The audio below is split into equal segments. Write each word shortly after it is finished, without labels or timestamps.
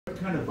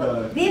kind of...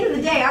 Well, at the end of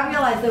the day, I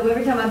realize that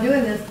every time I'm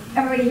doing this,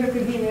 everybody here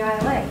could be in the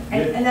ILA,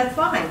 and that's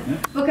fine.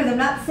 Because I'm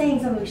not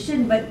saying something we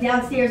shouldn't, but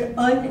downstairs,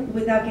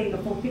 without getting a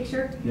full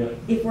picture,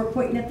 if we're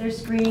pointing at their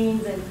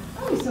screens and,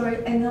 oh,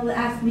 sorry, and they'll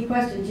ask me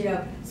questions, you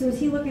know, so is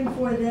he looking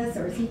for this,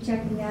 or is he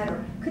checking that,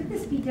 or could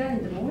this be done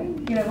in Des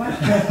Moines? You know, what?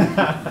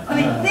 I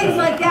mean, things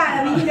like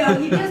that. I mean, you know,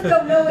 you just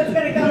don't know what's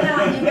going to come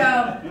out, and you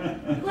go,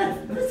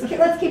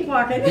 let's keep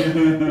walking.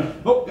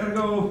 Oh, gotta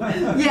go.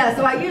 Yeah,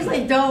 so I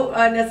usually don't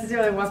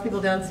necessarily watch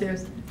people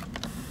downstairs.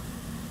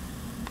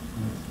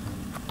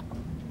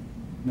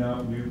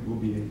 No, we'll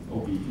be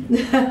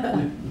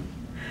obedient.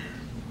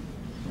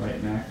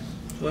 Right, Max?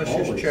 So that's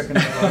just checking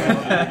out.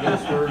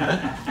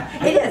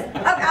 It is. Okay,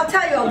 I'll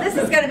tell you all, this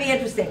is going to be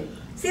interesting.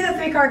 See the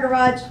 3-car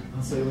garage?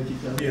 I'll say what you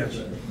tell me. Yes.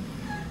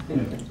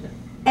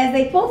 As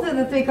they pull through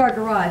the 3-car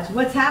garage,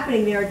 what's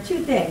happening there are two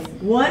things.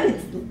 One,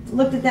 it's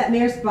looked at that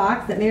Maersk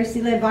box, that Maersk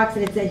Sealand box,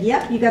 and it said,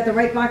 yep, you got the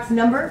right box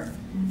number,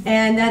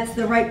 and that's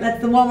the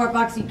Walmart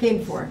box you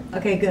came for.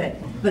 Okay, good.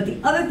 But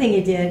the other thing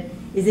it did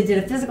is it did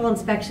a physical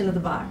inspection of the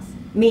box,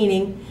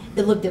 meaning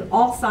it looked at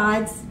all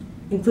sides,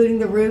 including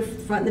the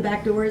roof, front and the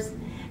back doors,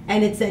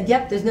 and it said,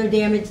 yep, there's no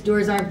damage,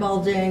 doors aren't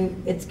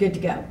bulging, it's good to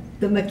go.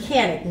 The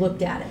mechanic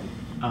looked at it.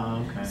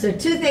 Oh, okay. So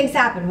two things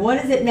happened. One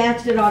is it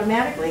matched it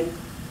automatically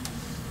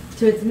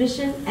to its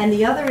mission, and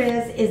the other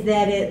is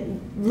that it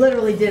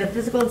literally did a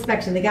physical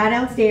inspection. The guy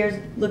downstairs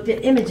looked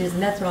at images,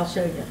 and that's what I'll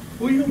show you.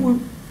 Well, you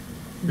know,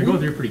 They're going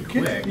through pretty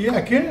quick.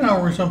 Ken and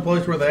I were in some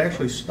place where they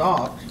actually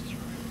stopped,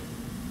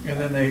 and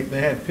then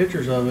they had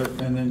pictures of it,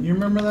 and then, you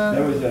remember that?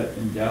 That was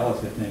in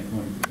Dallas, I think,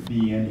 when the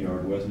BN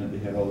yard, wasn't it? They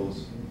had all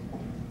those...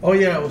 Oh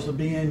yeah, it was the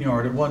BN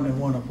yard. It wasn't in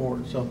one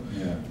port. So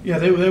yeah,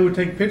 they would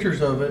take pictures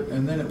of it,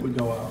 and then it would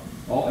go out.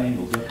 All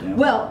angles up down.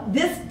 Well,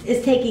 this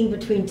is taking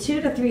between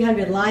 200 to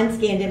 300 line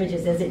scanned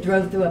images as it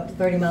drove through up to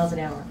 30 miles an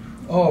hour.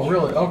 Oh,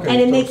 really? Okay.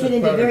 And it so makes it's it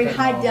into better very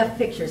technology. high-def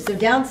pictures. So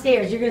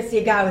downstairs, you're going to see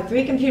a guy with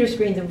 3 computer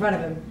screens in front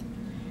of him,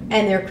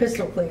 and they're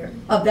crystal clear.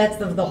 That's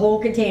the whole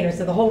container.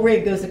 So the whole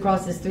rig goes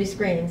across his 3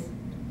 screens,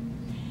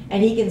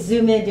 and he can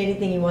zoom into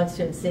anything he wants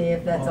to and see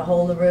if that's a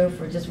hole in the roof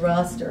or just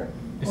rust or...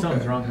 If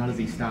something's wrong, how does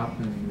he stop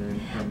them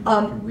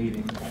from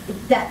leaving?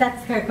 That's the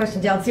kind of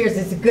question downstairs.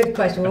 It's a good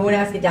question. We won't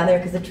ask it down there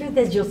because the truth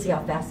is you'll see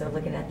how fast they're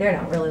looking at. They're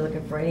not really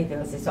looking for anything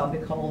unless they saw a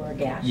big hole or a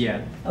gash.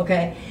 Yeah.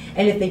 Okay?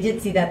 And if they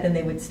did see that, then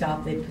they would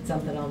stop. They'd put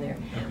something on there.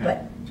 Okay.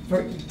 But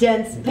for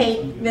dense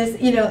paint,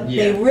 you know,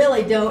 they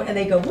really don't. And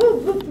they go,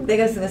 whoop, whoop. They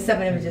go through the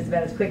 7 images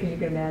about as quick as you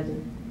can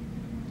imagine.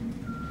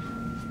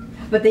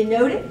 But they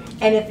note it,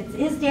 and if it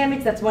is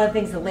damage, that's one of the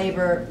things the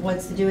labor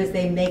wants to do is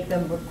they make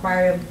them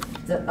require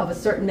of a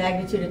certain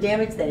magnitude of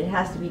damage that it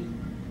has to be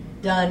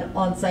done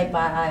on site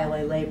by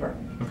ILA labor.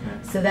 Okay.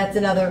 So that's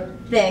another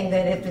thing,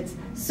 that if it's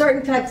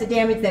certain types of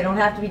damage, they don't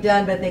have to be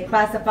done, but if they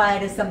classify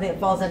it as something that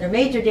falls under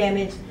major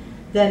damage,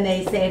 then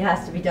they say it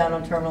has to be done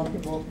on terminal.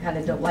 People kind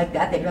of don't like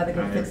that. They'd rather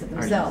go fix it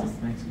themselves.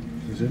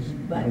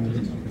 But,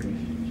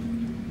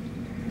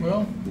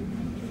 Well,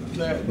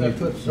 that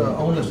puts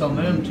onus on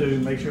them to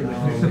make sure they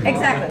do it.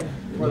 exactly.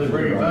 Before they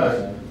bring it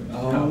back.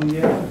 Oh,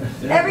 yeah.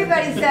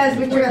 Everybody says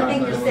what I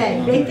think you're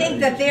saying. They think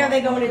that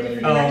they go in a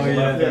different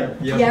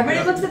direction. Yeah,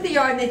 everybody looks at the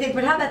yard and they think,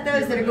 but how about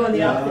those that are going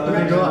the opposite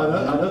direction?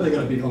 I know they're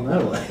going to be going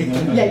that way.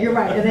 Yeah, you're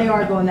right. And they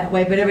are going that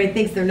way, but everybody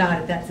thinks they're not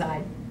at that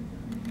side.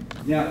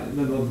 Yeah,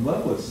 the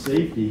level of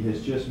safety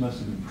must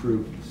have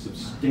improved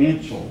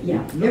substantially.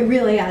 Yeah, it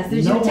really has.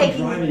 No one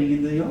driving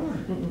in the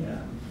yard.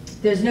 Yeah.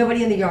 There's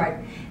nobody in the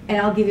yard. And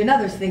I'll give you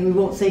another thing we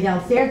won't say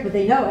downstairs, but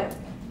they know it.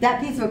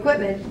 That piece of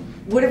equipment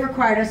would have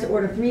required us to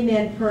order 3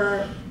 men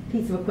per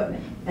piece of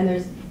equipment. And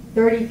there's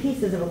 30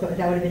 pieces of equipment.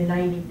 That would have been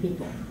 90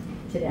 people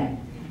today.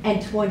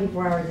 And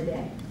 24 hours a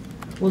day.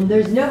 Well,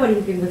 there's nobody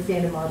who can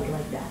withstand a model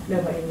like that.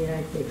 Nobody in the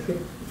United States could.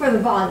 For the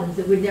volumes,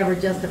 it would never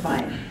justify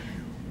it.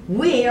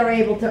 We are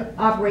able to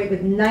operate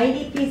with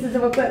 90 pieces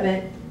of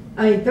equipment,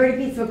 30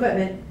 pieces of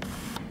equipment,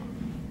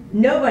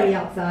 nobody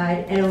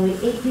outside, and only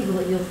 8 people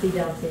that you'll see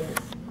downstairs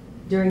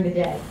during the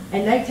day.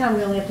 At nighttime,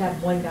 we only have to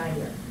have 1 guy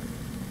here.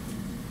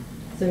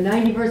 So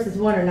 90 versus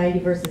 1 or 90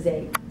 versus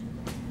 8.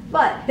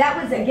 But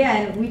that was,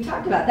 again, we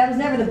talked about, that was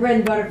never the bread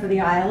and butter for the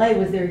ILA,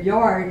 was their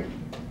yard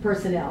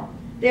personnel.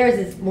 Theirs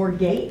is more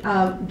gate,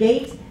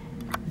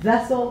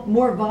 vessel,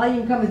 more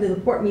volume coming through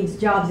the port means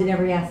jobs in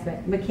every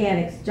aspect.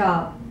 Mechanics,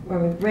 job,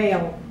 or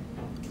rail,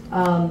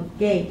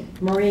 gate,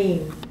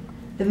 marine.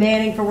 The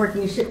manning for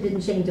working a ship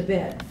didn't change a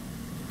bit.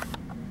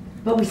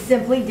 But we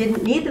simply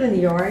didn't need them in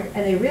the yard,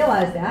 and they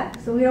realized that,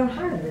 so we don't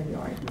hire them in the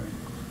yard.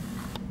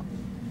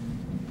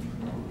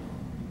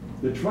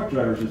 The truck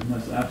drivers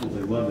must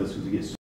absolutely love this because it gets